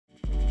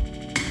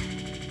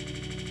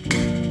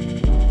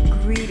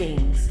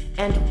Greetings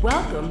and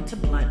welcome to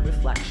Blunt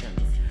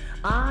Reflections.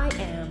 I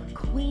am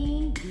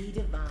Queen B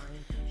Divine.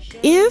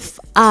 If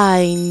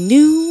I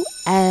knew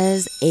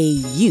as a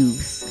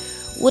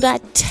youth, would I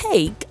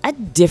take a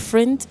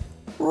different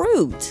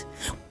route?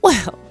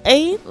 Well,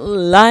 ain't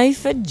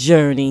life a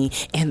journey?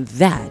 And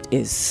that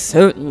is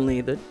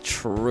certainly the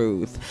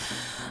truth.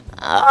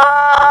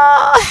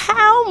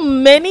 How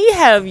many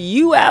have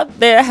you out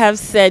there have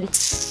said,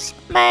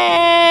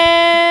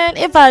 man,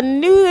 if I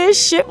knew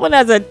this shit when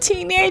I was a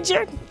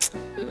teenager,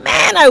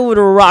 man, I would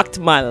have rocked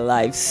my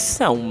life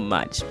so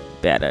much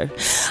better.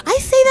 I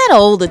say that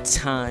all the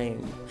time.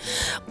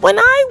 When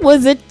I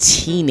was a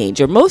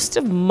teenager, most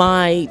of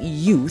my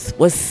youth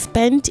was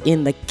spent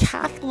in the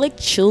Catholic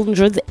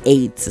Children's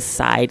Aid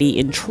Society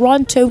in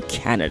Toronto,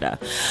 Canada.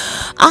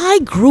 I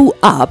grew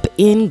up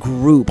in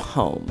group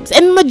homes,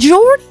 and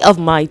majority of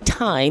my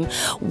time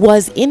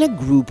was in a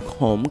group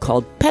home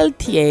called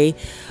Pelletier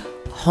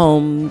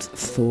Homes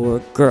for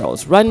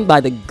Girls, run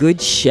by the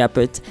Good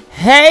Shepherds.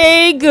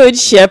 Hey, Good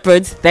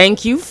Shepherds,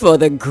 thank you for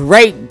the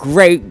great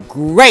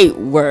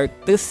work.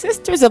 The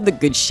Sisters of the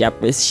Good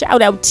Shepherds,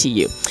 shout out to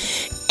you.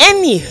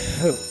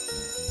 Anywho,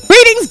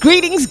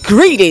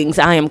 greetings.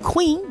 I am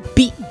Queen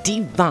B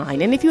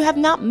Divine, and if you have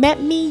not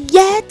met me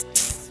yet,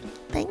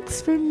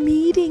 thanks for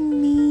meeting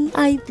me.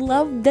 I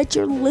love that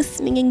you're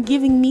listening and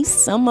giving me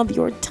some of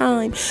your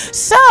time.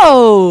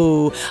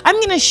 So, I'm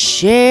going to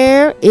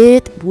share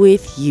it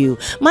with you.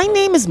 My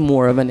name is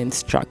more of an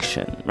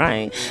instruction,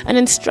 right? An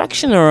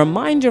instruction, a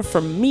reminder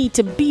for me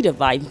to be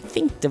divine,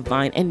 think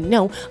divine, and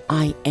know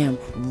I am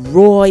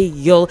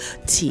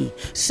royalty.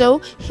 So,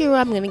 here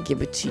I'm going to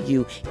give it to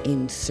you.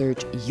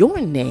 Insert your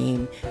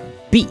name,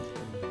 be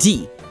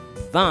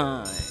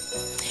divine.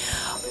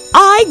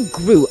 I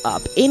grew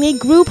up in a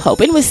group home.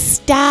 It was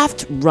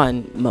staffed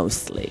run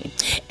mostly.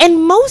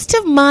 And most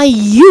of my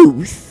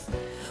youth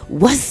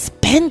was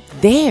spent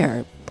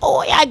there.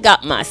 Boy, I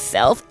got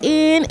myself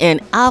in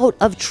and out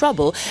of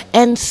trouble,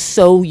 and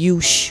so you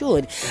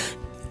should.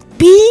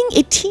 Being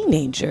a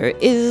teenager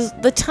is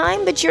the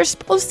time that you're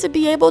supposed to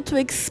be able to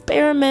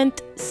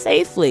experiment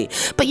safely.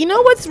 But you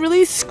know what's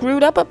really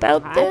screwed up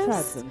about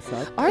this?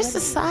 Our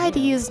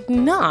society is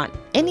not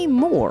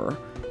anymore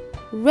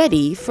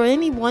ready for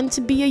anyone to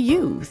be a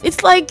youth.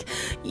 It's like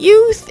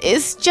youth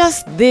is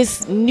just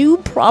this new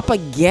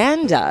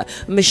propaganda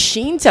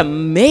machine to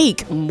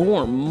make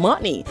more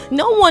money.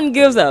 No one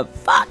gives a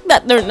fuck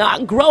that they're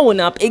not growing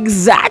up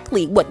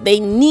exactly what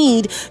they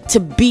need to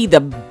be the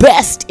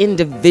best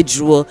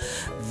individual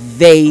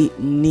they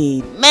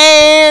need.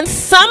 Man,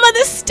 some of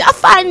the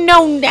stuff I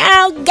know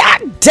now,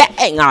 god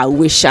dang, I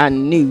wish I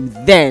knew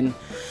then.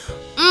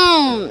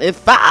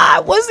 If I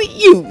was a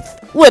youth,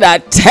 would I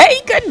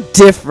take a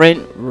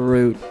different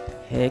route?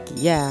 Heck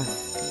yeah.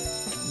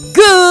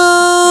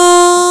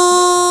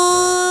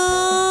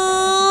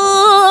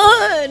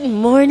 Good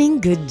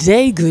morning, good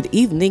day, good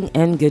evening,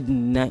 and good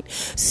night.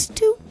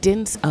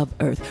 Students of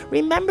Earth,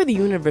 remember the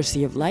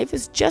University of Life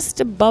is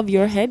just above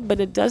your head, but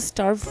it does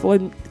start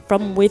from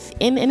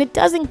within, and it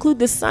does include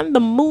the sun, the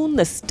moon,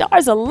 the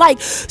stars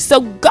alike. So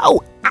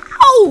go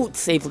out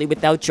safely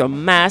without your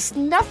mask.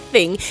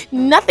 Nothing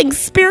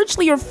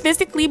spiritually or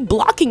physically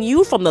blocking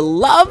you from the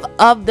love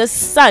of the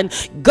sun.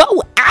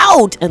 Go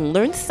out and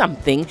learn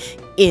something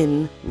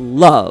in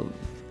love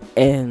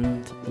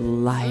and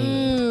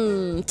light.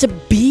 To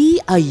be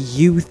a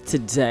youth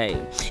today.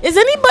 Is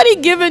anybody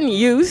giving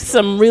youth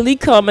some really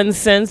common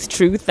sense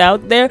truth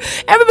out there?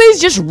 Everybody's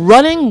just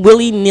running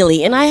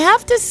willy-nilly, and I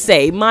have to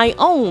say my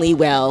only,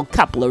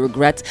 couple of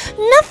regrets,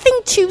 nothing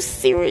too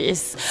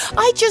serious.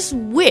 I just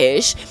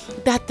wish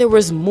that there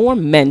was more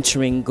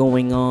mentoring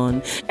going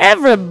on.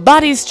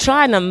 Everybody's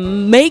trying to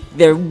make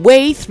their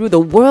way through the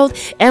world,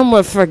 and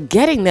we're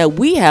forgetting that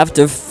we have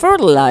to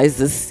fertilize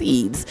the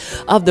seeds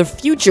of the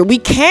future. We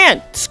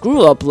can't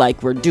screw up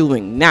like we're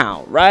doing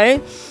now,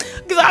 right?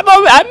 Because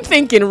I'm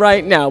thinking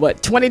right now,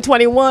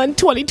 2021,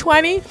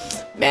 2020?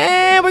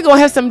 Man, we're going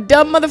to have some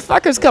dumb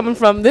motherfuckers coming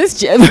from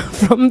this year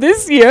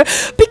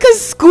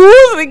because school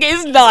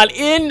is not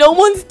in. No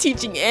one's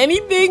teaching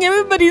anything.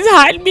 Everybody's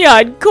hiding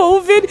behind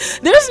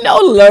COVID. There's no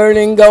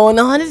learning going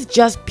on. It's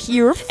just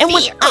pure fear. And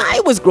when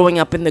I was growing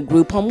up in the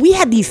group home, we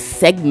had these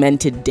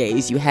segmented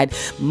days. You had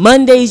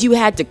Mondays you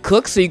had to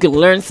cook so you could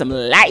learn some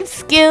life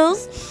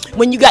skills.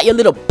 When you got your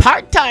little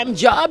part-time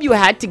job, you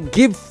had to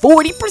give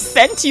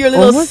 40% to your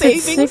little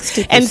savings.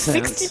 And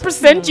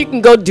 60% you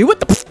can go do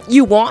what the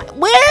you want.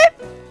 Where?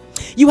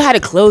 You had a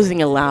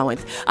closing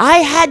allowance. I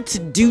had to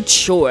do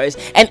chores,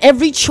 and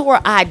every chore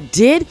I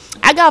did,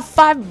 I got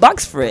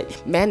 $5 for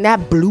it. Man,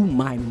 that blew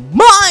my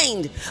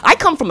mind. I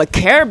come from a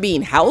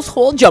Caribbean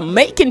household,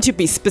 Jamaican to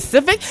be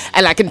specific,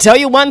 and I can tell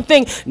you one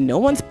thing, no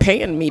one's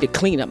paying me to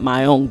clean up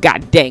my own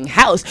goddamn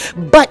house.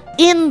 But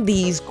in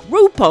these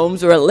group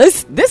homes, or at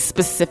least this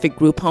specific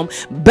group home,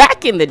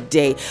 back in the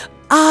day,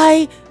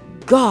 I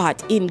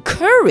got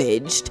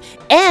encouraged,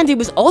 and it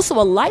was also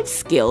a life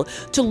skill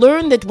to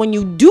learn that when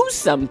you do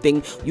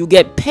something, you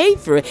get paid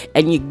for it,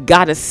 and you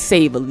gotta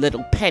save a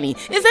little penny.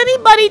 Is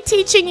anybody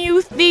teaching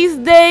youth these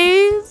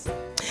days?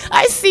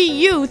 I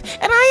see youth,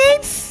 and I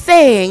ain't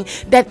saying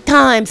that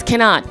times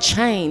cannot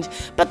change,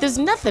 but there's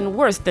nothing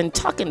worse than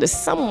talking to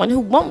someone who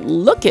won't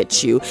look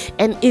at you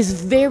and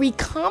is very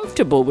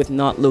comfortable with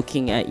not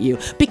looking at you,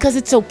 because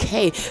it's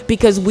okay,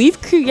 because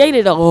we've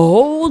created a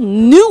whole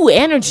new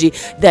energy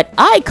that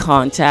eye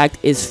contact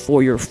is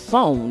for your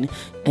phone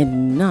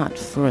and not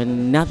for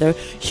another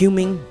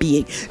human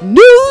being.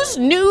 News,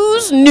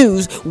 news,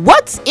 news.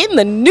 What's in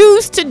the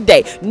news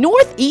today?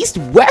 Northeast,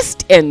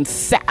 West, and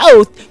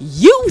South.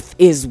 Youth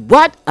is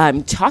what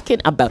I'm talking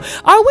about.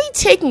 Are we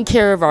taking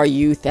care of our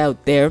youth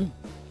out there?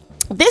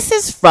 This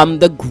is from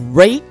the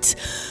great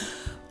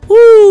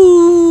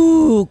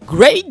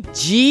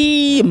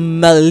G.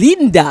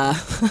 Melinda.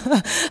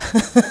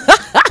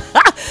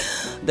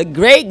 The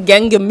great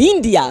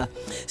Gangamindia.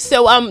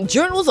 So,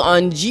 journals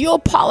on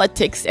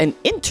geopolitics and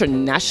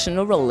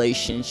international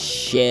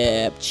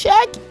relationship.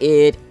 Check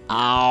it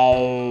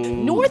out.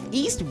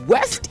 Northeast,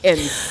 West, and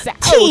South.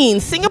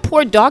 Teens.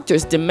 Singapore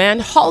doctors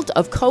demand halt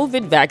of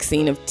COVID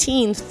vaccine of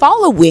teens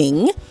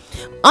following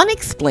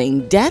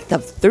unexplained death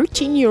of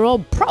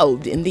 13-year-old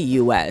probed in the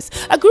U.S.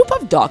 A group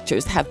of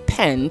doctors have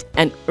penned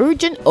an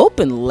urgent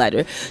open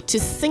letter to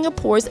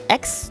Singapore's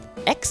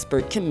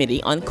expert committee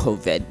on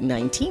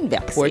COVID-19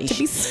 vaccine to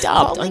be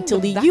stopped until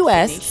the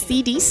U.S.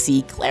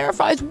 CDC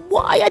clarifies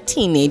why a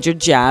teenager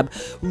jab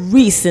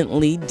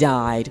recently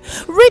died.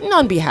 Written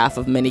on behalf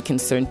of many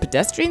concerned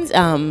pedestrians,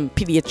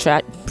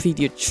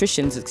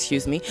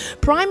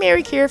 pediatricians,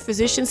 primary care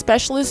physicians,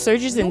 specialists,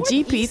 surgeons, and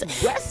GPs,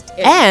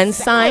 and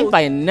signed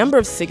by a number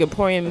of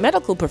Singaporean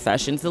medical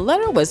professions, the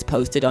letter was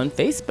posted on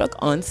Facebook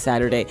on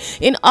Saturday.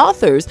 In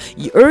authors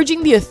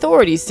urging the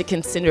authorities to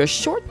consider a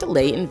short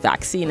delay in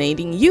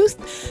vaccinating youth,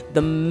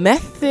 the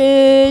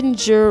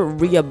messenger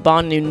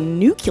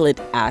ribonucleic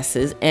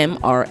acids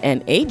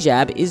mRNA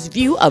jab is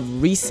view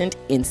of recent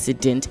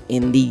incident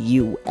in the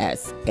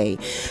USA.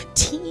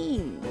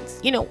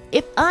 Teens,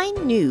 if I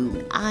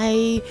knew,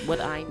 I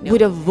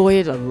would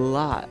avoid a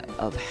lot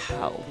of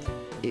health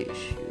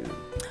issues.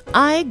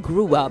 I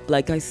grew up,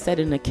 like I said,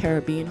 in a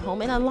Caribbean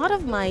home, and a lot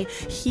of my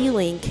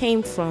healing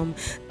came from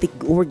the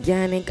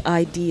organic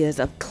ideas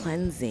of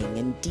cleansing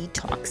and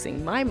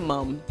detoxing. My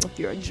mom, if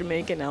you're a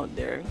Jamaican out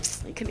there,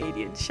 a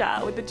Canadian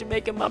child with a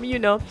Jamaican mom,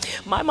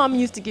 my mom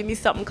used to give me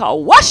something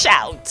called wash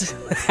out.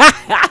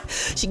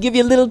 She'd give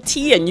you a little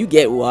tea and you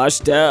get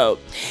washed out.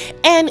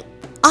 And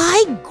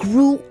I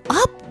grew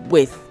up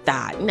with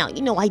that. Now,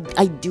 I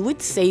do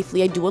it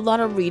safely. I do a lot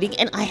of reading,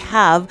 and I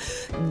have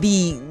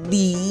the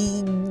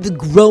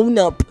grown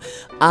up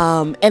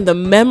and the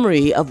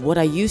memory of what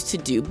I used to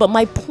do. But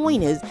my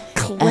point is,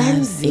 cleansing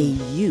as a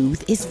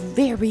youth is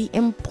very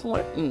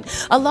important.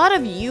 A lot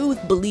of youth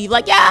believe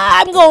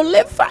I'm gonna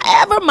live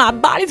forever. My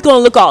body's gonna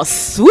look all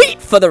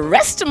sweet for the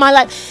rest of my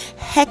life.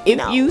 Heck, if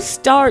you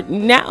start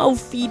now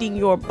feeding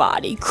your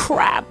body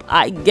crap,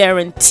 I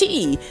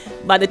guarantee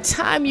by the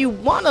time you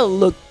want to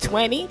look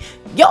 20,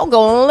 you're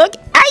going to look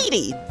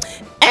 80.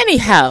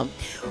 Anyhow,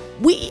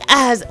 we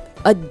as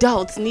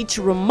adults need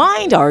to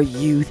remind our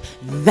youth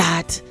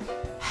that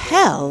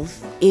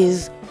health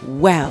is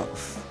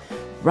wealth,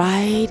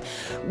 right?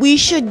 We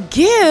should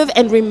give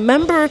and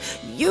remember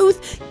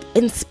youth,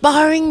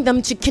 inspiring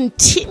them to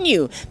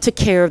continue to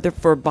care of their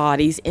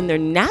bodies in their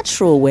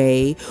natural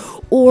way,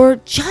 or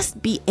just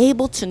be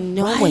able to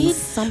know when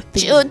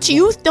something.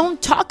 Youth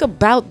don't talk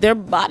about their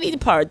body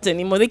parts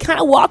anymore. They kind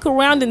of walk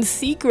around in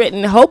secret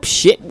and hope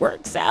shit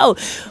works out.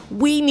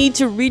 We need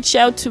to reach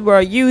out to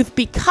our youth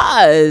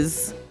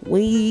because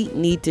we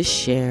need to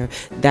share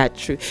that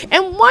truth.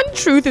 And one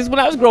truth is, when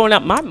I was growing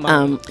up, my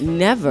mom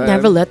never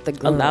let the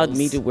girls allowed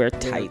me to wear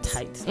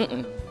tights.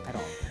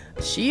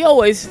 She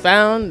always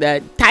found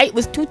that tight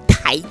was too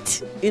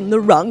tight in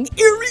the wrong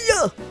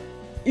area.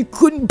 You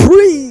couldn't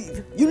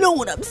breathe. You know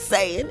what I'm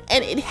saying?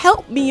 And it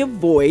helped me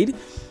avoid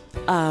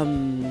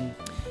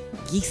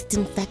yeast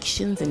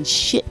infections and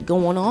shit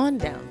going on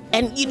down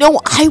there. And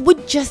I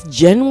would just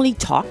generally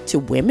talk to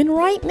women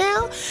right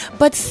now,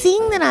 but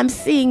seeing that I'm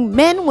seeing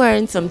men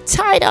wearing some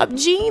tied up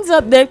jeans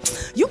up there,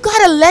 you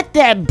gotta let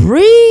that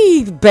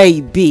breathe,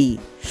 baby.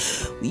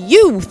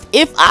 Youth,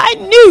 if I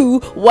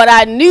knew what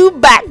I knew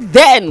back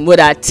then, would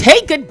I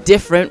take a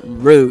different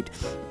route?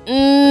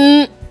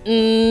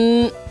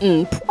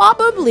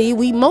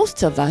 Probably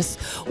most of us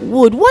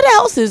would. What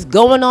else is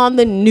going on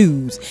the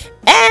news?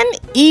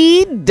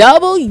 NEWS.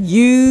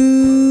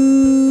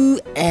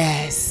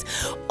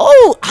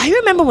 Oh, I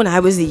remember when I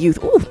was a youth.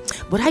 Oh,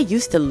 what I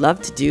used to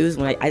love to do is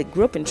when I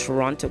grew up in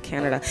Toronto,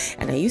 Canada,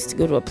 and I used to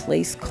go to a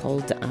place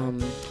called,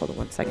 hold on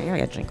one second, I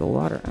gotta drink of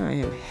water. I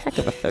am heck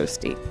of a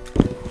thirsty.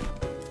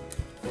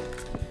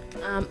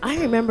 I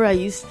remember I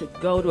used to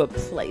go to a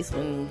place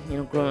when,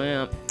 growing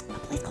up, a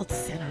place called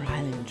Center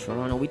Island in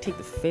Toronto. We take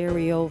the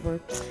ferry over,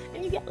 and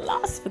and you get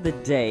lost for the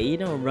day. You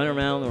don't run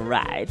around the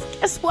rides.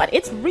 Guess what?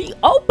 It's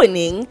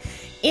reopening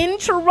in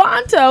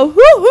Toronto.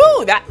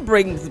 Woohoo! That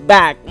brings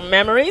back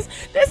memories.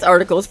 This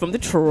article is from the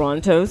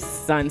Toronto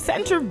Sun.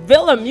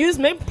 Centerville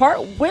Amusement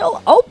Park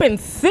will open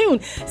soon.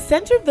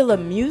 Centerville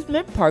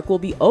Amusement Park will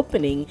be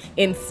opening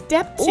in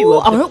step 2. Ooh,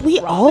 aren't we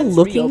all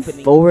looking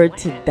forward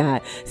to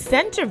that?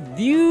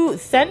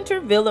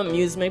 Centerville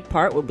Amusement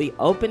Park will be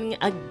opening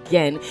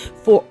again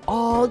for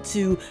all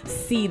to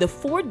see. The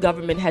Ford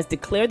government has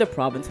declared the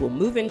province will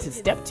move into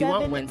step 2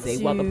 on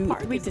Wednesday, while the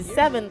park 3 to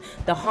 7,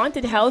 the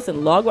haunted house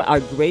and log ride are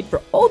great for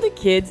older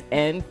kids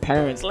and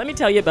parents. Let me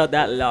tell you about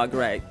that log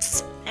ride.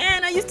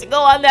 And I used to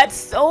go on that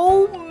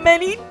so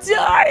many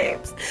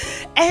times.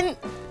 And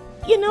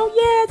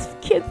it's for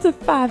kids of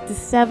 5 to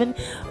 7,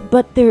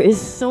 but there is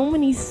so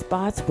many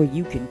spots where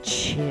you can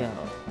chill,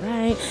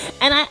 right?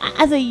 And I,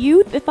 as a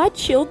youth, if I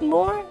chilled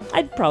more,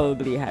 I'd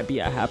probably be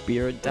a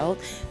happier adult.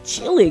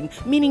 Chilling,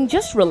 meaning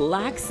just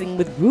relaxing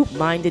with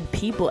group-minded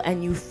people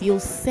and you feel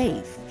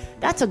safe.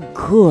 That's a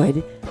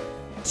good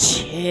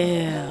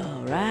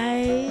chill,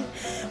 right?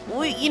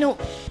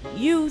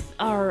 Youth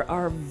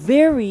are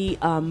very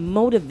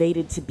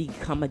motivated to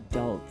become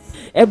adults.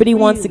 Everybody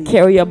wants to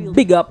carry a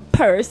big up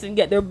purse and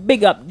get their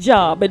big up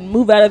job and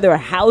move out of their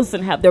house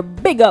and have their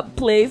big up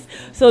place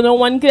so no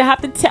one could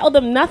have to tell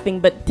them nothing.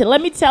 But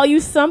let me tell you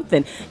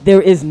something.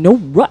 There is no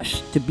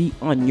rush to be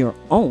on your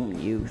own,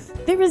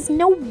 youth. There is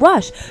no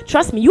rush.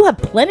 Trust me, you have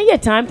plenty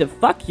of time to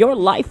fuck your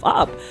life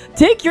up.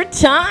 Take your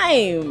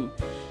time.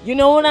 You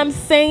know what I'm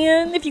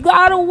saying? If you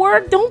gotta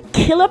work, don't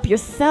kill up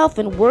yourself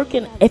and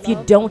working if you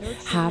don't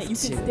have to. You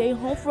can stay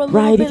home for a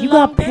little bit longer. If you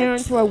got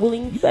parents who are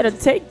willing, you better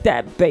take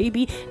that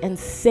baby and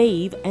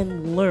save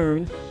and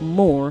learn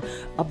more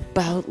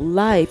about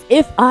life.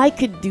 If I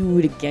could do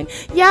it again.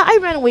 Yeah, I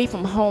ran away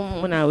from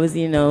home when I was,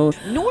 north,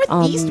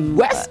 east,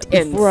 west,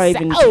 and before I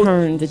south. even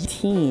turned a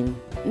teen.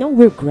 No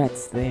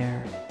regrets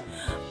there.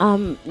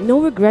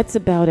 No regrets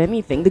about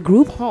anything. The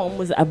group home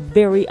was a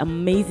very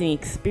amazing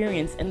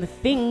experience, and the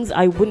things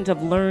I wouldn't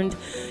have learned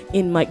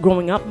in my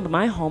growing up in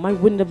my home, I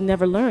wouldn't have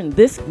never learned.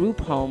 This group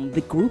home,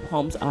 the group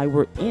homes I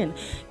were in,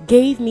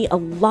 gave me a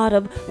lot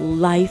of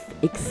life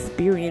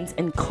experience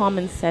and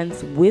common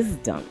sense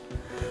wisdom.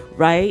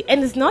 Right?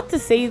 And it's not to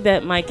say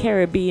that my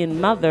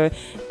Caribbean mother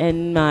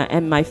and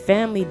my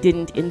family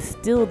didn't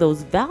instill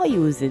those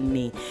values in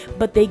me,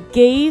 but they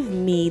gave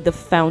me the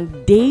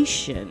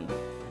foundation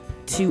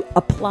to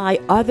apply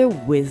other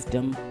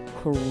wisdom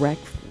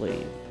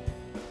correctly.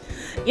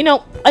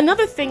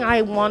 Another thing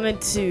I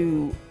wanted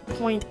to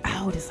point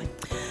out is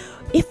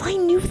if I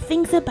knew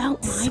things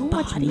about my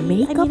body,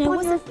 makeup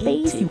on your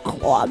face, you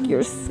clog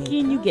your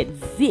skin, you get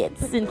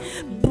zits and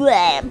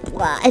blah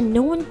blah, and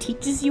no one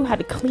teaches you how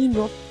to clean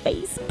your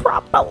face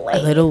properly.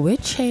 A little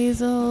witch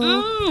hazel.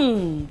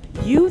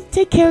 You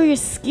take care of your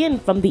skin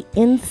from the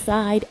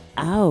inside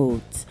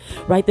out,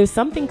 right? There's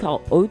something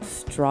called oat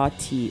straw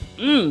tea.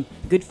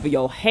 Good for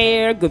your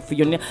hair, good for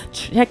your nail.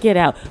 Check it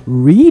out.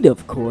 Read,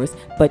 of course,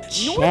 but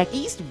check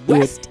East,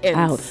 West, it and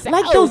out. South.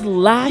 Like those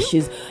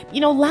lashes.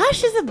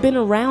 Lashes have been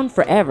around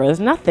forever.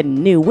 There's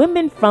nothing new.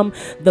 Women from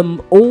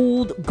the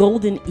old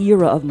golden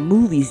era of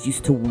movies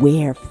used to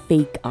wear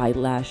fake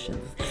eyelashes.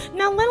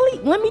 Now,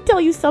 let me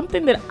tell you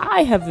something that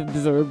I have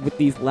observed with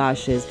these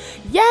lashes.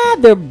 Yeah,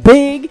 they're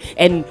big,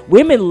 and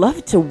women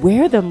love to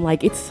wear them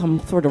like it's some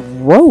sort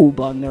of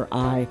robe on their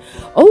eye.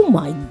 Oh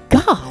my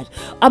God.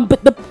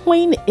 But the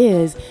point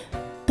is,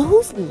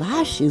 those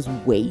lashes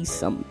weigh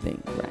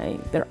something, right?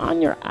 They're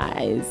on your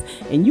eyes,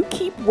 and you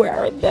keep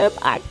wearing them.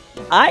 I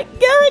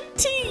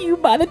guarantee you,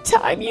 by the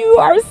time you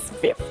are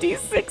 50,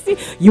 60,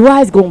 your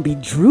eyes gonna be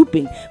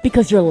drooping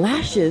because your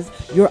lashes,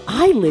 your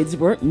eyelids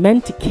weren't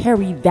meant to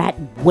carry that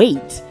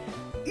weight.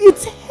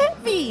 It's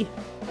heavy.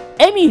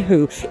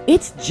 Anywho,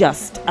 it's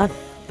just a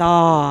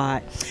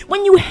thought.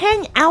 When you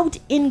hang out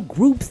in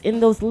groups in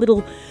those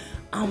little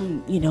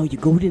you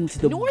go into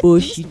the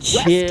bush, you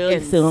chill,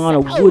 sit on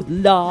a wood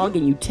log,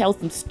 and you tell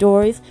some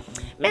stories.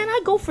 Man,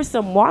 I go for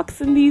some walks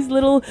in these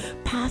little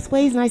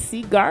pathways and I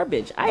see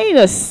garbage. I ain't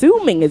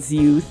assuming it's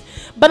youth,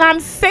 but I'm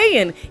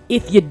saying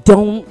if you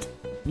don't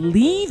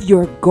leave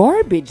your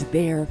garbage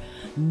there,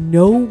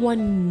 no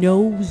one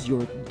knows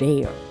you're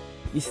there.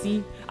 You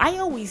see, I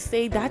always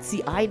say that's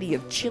the idea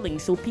of chilling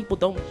so people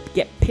don't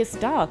get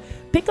pissed off.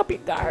 Pick up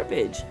your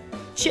garbage.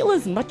 Chill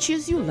as much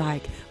as you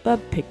like,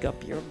 but pick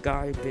up your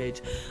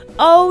garbage.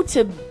 Oh,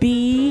 to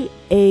be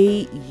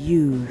a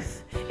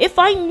youth. If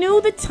I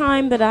knew the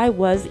time that I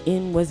was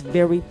in was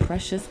very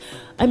precious,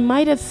 I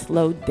might have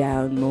slowed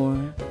down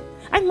more.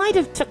 I might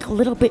have took a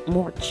little bit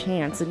more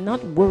chance and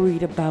not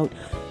worried about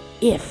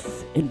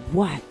if and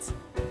what.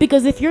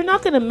 Because if you're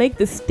not going to make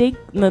the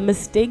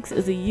mistakes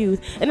as a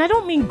youth, and I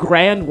don't mean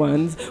grand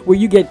ones where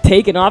you get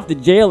taken off to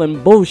jail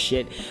and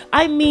bullshit.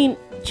 I mean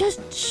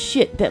just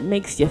shit that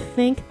makes you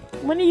think,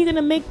 when are you going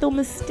to make those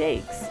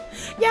mistakes?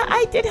 Yeah,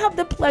 I did have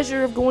the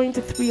pleasure of going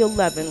to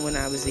 311 when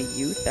I was a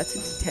youth. That's a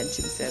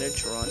detention center,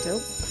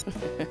 Toronto.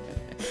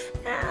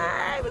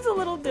 It was a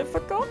little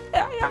difficult,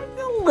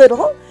 a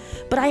little.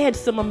 But I had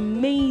some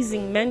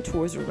amazing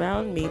mentors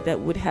around me that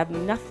would have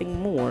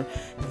nothing more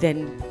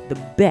than the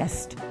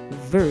best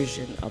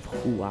version of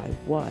who I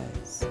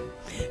was.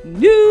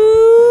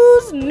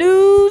 News.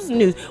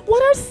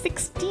 What are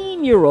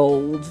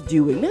 16-year-olds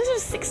doing? There's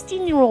a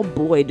 16-year-old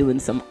boy doing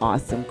some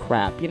awesome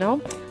crap,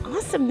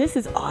 Awesomeness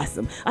is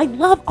awesome. I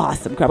love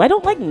awesome crap. I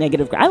don't like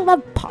negative crap. I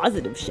love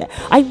positive shit.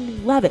 I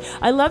love it.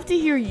 I love to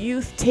hear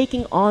youth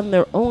taking on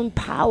their own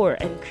power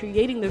and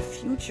creating their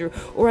future,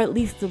 or at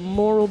least the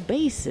moral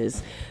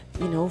basis,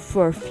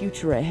 for a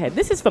future ahead.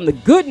 This is from the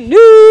Good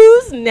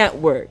News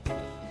Network.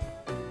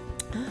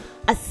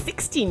 A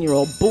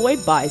 16-year-old boy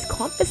buys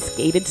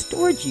confiscated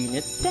storage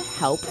units to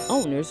help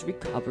owners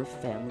recover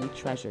family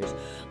treasures.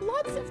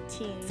 Lots of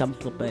teens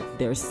supplement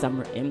their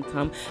summer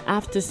income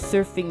after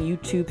surfing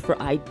YouTube for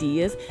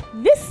ideas.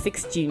 This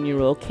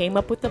 16-year-old came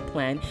up with a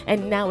plan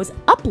and now is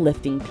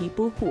uplifting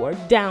people who are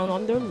down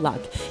on their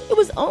luck. It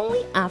was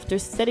only after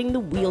setting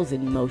the wheels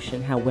in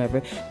motion,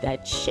 however,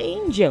 that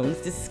Shane Jones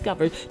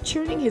discovered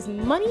turning his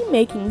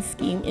money-making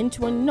scheme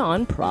into a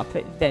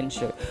non-profit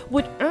venture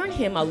would earn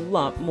him a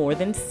lot more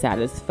than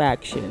satisfaction.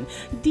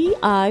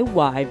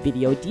 DIY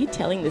video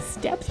detailing the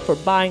steps for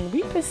buying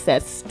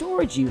repossessed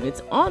storage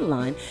units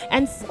online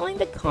and selling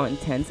the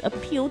contents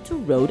appealed to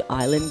Rhode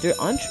Islander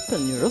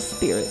entrepreneurial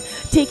spirit,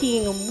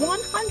 taking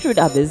 100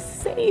 of his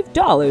saved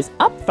dollars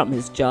up from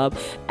his job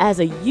as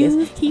a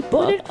youth. He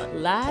put it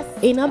last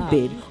in a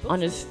bid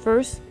on his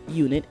first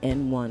unit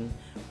and won.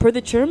 Per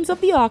the terms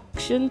of the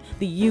auction,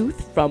 the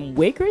youth from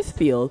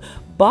Wakersfield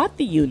bought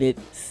the unit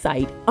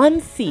sight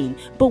unseen,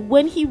 but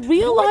when he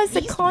realized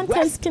the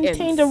contents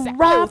contained a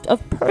raft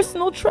of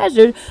personal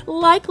treasure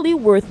likely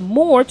worth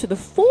more to the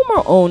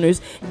former owners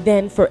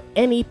than for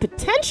any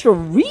potential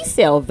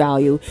resale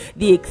value,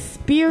 the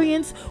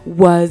experience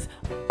was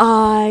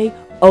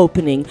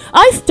eye-opening.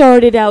 I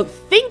started out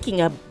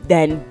thinking of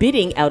then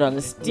bidding out on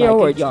a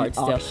storage yard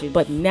auction,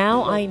 but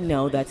now I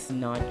know that's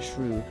not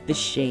true.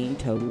 Shane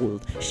told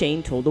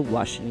the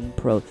Washington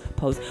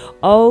Post.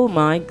 Oh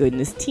my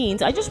goodness,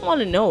 teens, I just want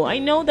to know. I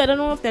know that I don't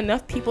know if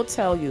enough people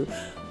tell you,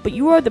 but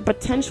you are the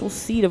potential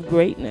seed of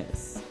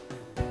greatness.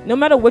 No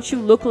matter what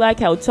you look like,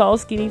 how tall,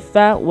 skinny,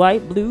 fat,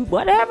 white, blue,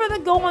 whatever's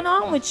going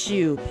on with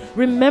you,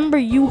 remember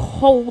you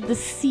hold the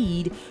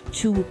seed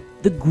to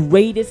the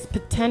greatest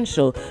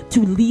potential,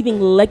 to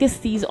leaving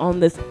legacies on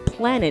this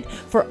planet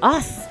for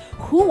us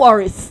who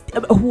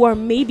are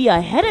maybe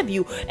ahead of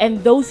you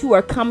and those who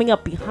are coming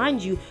up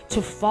behind you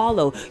to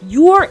follow.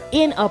 You're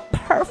in a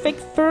perfect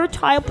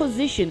fertile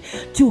position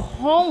to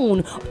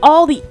hone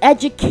all the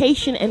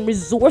education and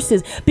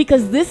resources,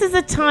 because this is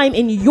a time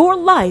in your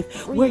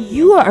life where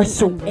you are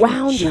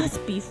surrounded just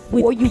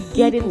before you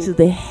get into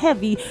the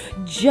heavy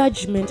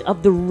judgment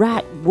of the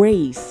rat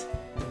race.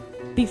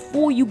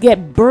 Before you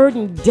get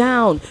burdened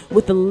down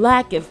with the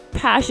lack of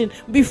passion,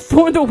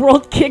 before the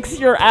world kicks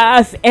your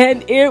ass,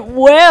 and it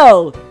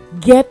will.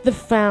 Get the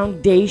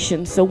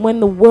foundation so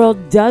when the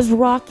world does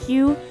rock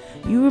you,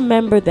 you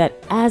remember that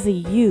as a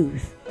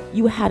youth,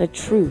 you had a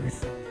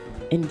truth,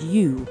 and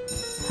you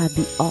had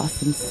the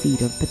awesome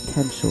seed of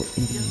potential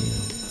in you.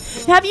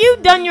 Have you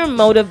done your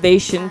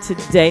motivation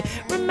today?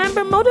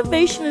 Remember,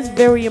 motivation is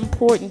very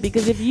important,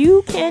 because if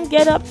you can't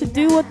get up to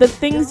do what the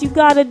things you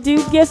gotta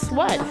do, guess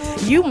what?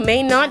 You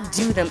may not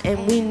do them,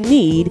 and we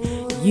need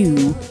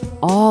you,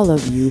 all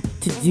of you,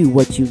 to do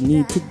what you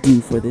need to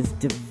do for this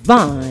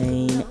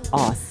divine,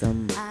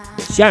 awesome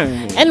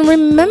journey. And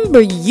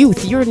remember,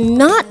 youth, you're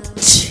not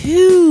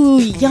too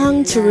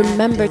young to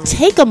remember.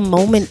 Take a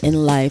moment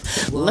in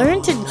life.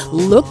 Learn to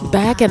look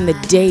back at the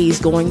days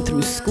going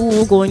through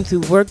school, going through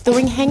work,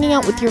 hanging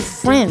out with your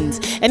friends.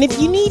 And if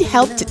you need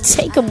help to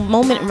take a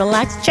moment and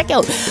relax, check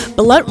out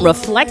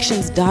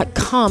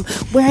bluntreflections.com,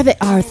 where there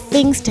are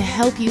things to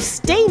help you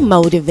stay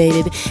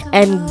motivated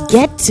and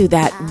get to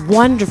that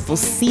wonderful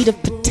seed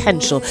of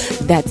potential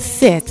that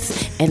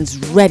sits and is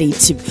ready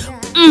to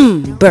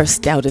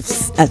burst out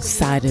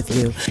outside of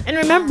you. And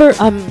remember,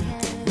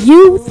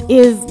 youth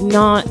is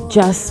not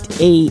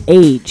just a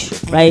age,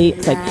 right?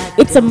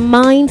 It's a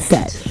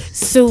mindset.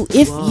 So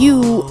if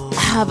you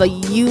have a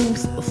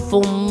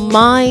youthful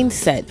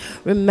mindset,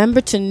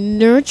 remember to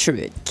nurture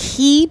it.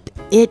 Keep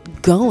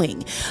it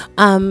going.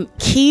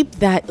 Keep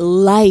that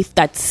life,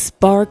 that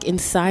spark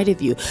inside of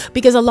you.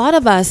 Because a lot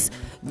of us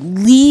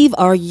leave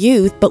our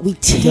youth, but we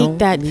take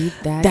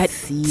that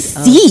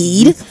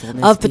seed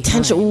of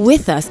potential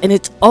with us, and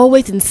it's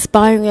always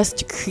inspiring us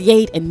to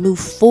create and move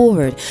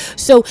forward.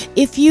 So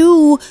if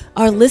you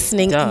are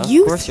listening,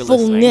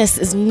 youthfulness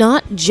is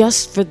not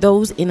just for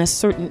those in a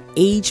certain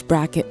age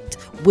bracket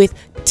with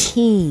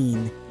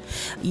teen.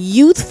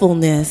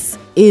 Youthfulness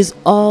is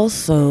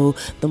also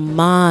the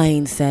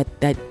mindset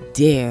that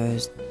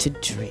dares to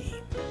dream.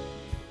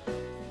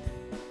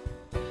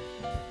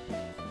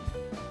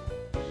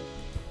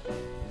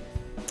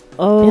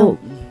 Oh,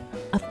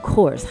 of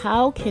course.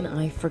 How can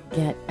I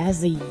forget?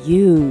 As a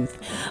youth,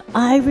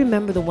 I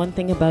remember the one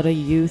thing about a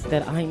youth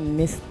that I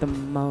missed the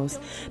most: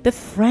 the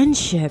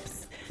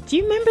friendships, Do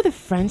you remember the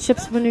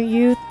friendships when you're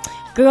youth?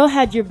 Girl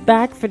had your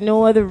back for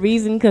no other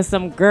reason because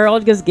some girl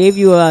just gave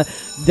you a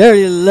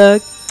dirty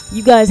look.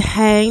 You guys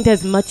hanged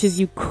as much as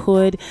you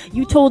could.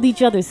 You told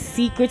each other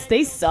secrets.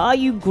 They saw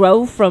you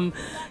grow from,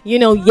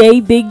 yay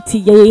big to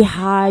yay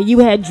high. You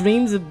had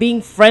dreams of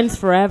being friends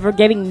forever,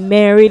 getting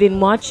married,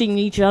 and watching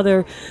each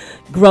other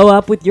grow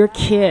up with your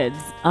kids.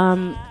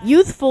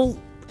 Youthful,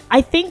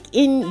 I think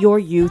in your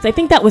youth, I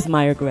think that was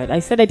my regret. I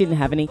said I didn't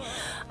have any.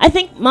 I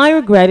think my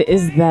regret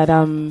is that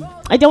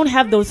I don't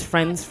have those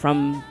friends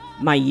from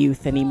my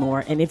youth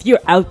anymore. And if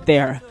you're out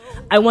there,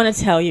 I want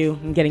to tell you,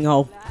 I'm getting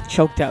all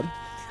choked up.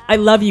 I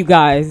love you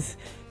guys.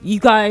 You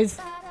guys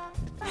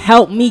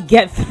help me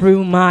get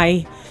through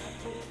my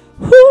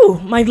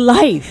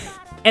life.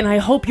 And I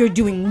hope you're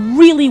doing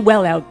really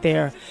well out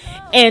there.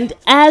 And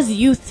as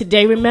youth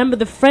today, remember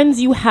the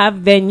friends you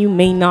have then you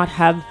may not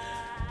have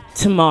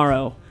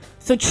tomorrow.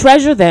 So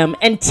treasure them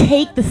and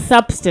take the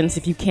substance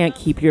if you can't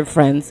keep your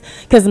friends.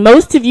 Because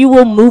most of you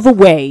will move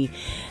away.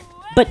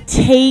 But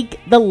take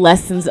the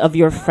lessons of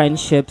your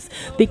friendships,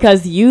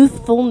 because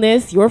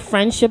youthfulness, your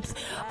friendships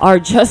are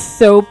just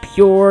so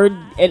pure,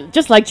 and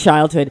just like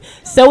childhood.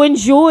 So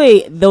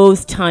enjoy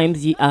those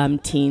times,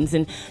 teens,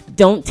 and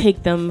don't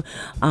take them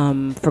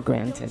for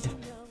granted.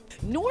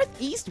 North,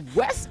 east,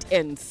 west,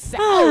 and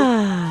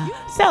south.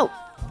 So,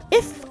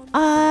 if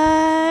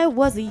I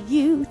was a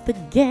youth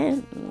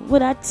again,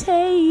 would I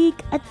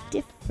take a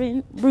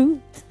different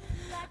route?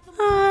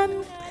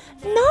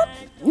 Not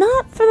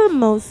for the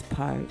most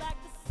part.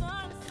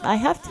 I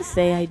have to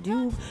say I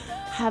do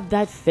have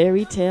that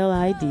fairy tale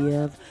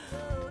idea of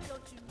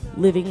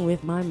living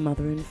with my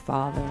mother and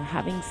father,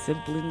 having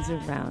siblings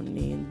around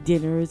me, and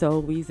dinner is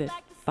always at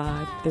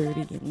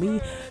 5:30, and we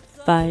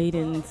fight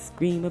and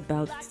scream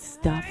about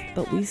stuff,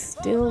 but we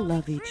still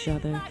love each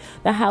other.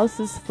 The house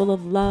is full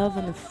of love,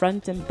 and the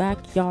front and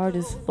backyard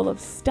is full of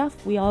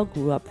stuff we all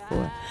grew up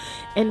for.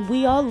 And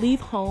we all leave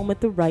home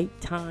at the right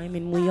time,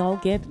 and we all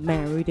get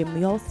married, and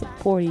we all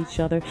support each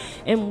other,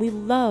 and we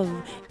love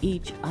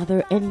each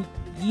other. And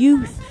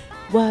youth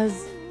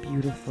was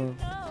beautiful.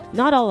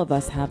 Not all of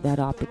us have that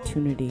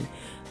opportunity,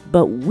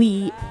 but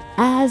we,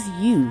 as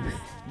youth,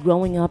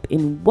 growing up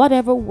in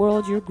whatever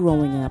world you're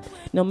growing up,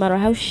 no matter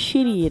how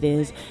shitty it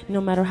is,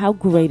 no matter how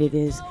great it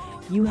is,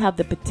 you have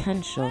the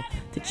potential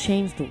to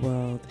change the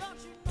world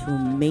to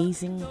an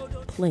amazing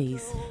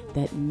place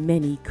that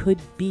many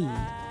could be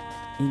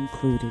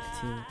included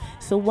to.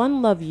 So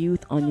one love,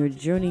 youth, on your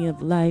journey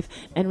of life.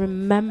 And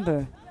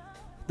remember,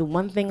 the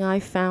one thing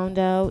I found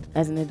out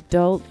as an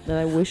adult that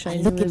I wish I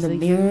knew look in the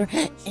mirror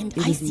and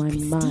I see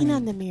Christina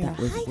in the mirror.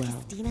 Hi,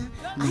 Christina.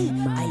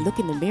 I look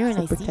in the mirror and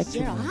I see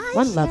Cheryl. Hi,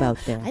 one love out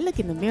there. I look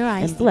in the mirror.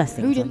 I see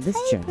blessings Prudence. on this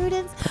Hi, journey.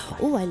 Prudence.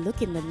 Oh, I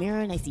look in the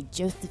mirror and I see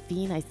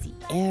Josephine. I see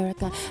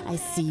Erica. I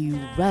see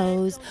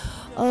Rose.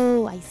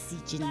 Oh, I see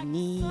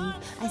Geneve.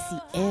 I see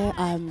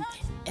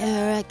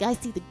Eric. I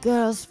see the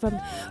girls from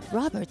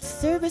Robert's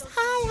Service.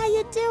 Hi, how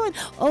you doing?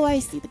 Oh, I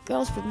see the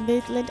girls from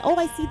Midland. Oh,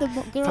 I see the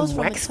girls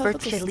from Wexford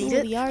Etobicoke Collegiate. School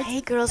of the Arts.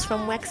 Hey, girls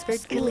from Wexford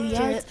School of the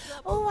Collegiate. Arts.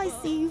 Oh, I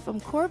see you from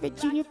Corbett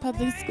Junior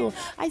Public School.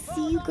 I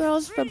see you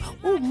girls from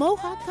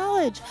Mohawk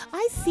College.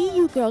 I see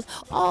you girls.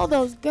 All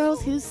those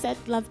girls who said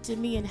love to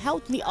me and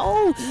helped me.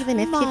 Oh, Even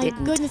if you my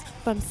didn't. goodness,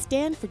 from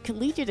Stanford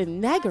Collegiate in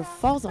Niagara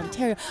Falls,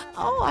 Ontario.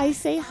 Oh, I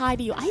say hi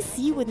to you. I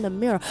see you in the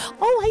mirror.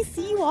 Oh, I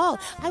see you all.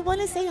 I want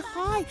to say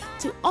hi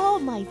to all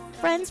my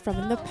friends from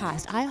in the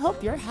past. I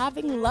hope you're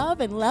having love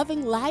and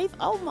loving life.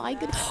 Oh my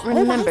goodness.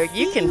 Remember, I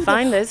you see can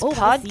find this I see my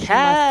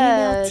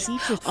podcast female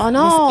teachers, on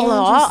Miss all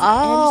Anderson,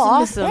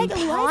 awesome Miss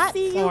Begley, I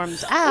see you.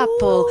 platforms.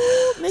 Apple,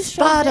 Ooh, Miss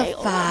Chavez.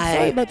 Oh, I'm sorry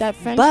Spotify, about that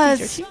French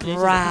teacher. She just pissed her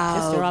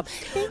Buzzsprout, off.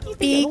 Thank you.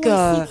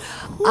 Beaker,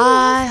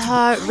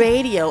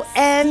 iHeartRadio,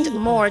 and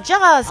more.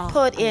 Just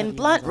put in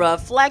Blunt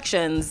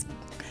Reflections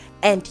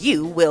and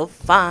you will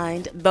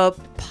find the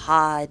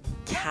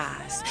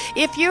podcast.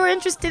 If you're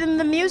interested in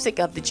the music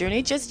of the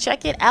journey, just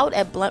check it out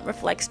at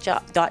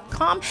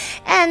bluntreflex.com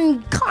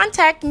and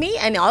contact me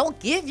and I'll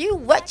give you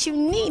what you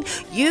need.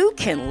 You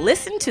can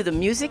listen to the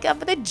music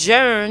of the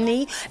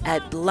journey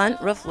at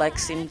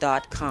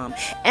bluntreflexing.com.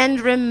 And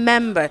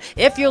remember,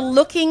 if you're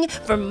looking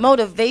for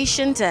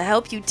motivation to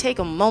help you take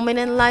a moment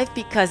in life,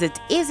 because it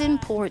is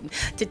important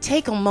to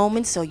take a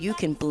moment so you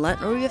can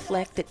bluntly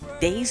reflect the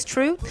day's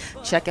truth,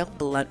 check out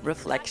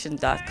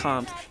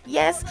bluntreflection.com.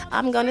 Yes,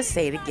 I'm going to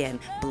say it again,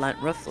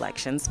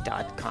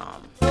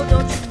 bluntreflections.com.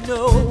 Don't you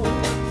know you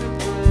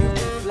can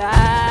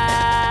fly?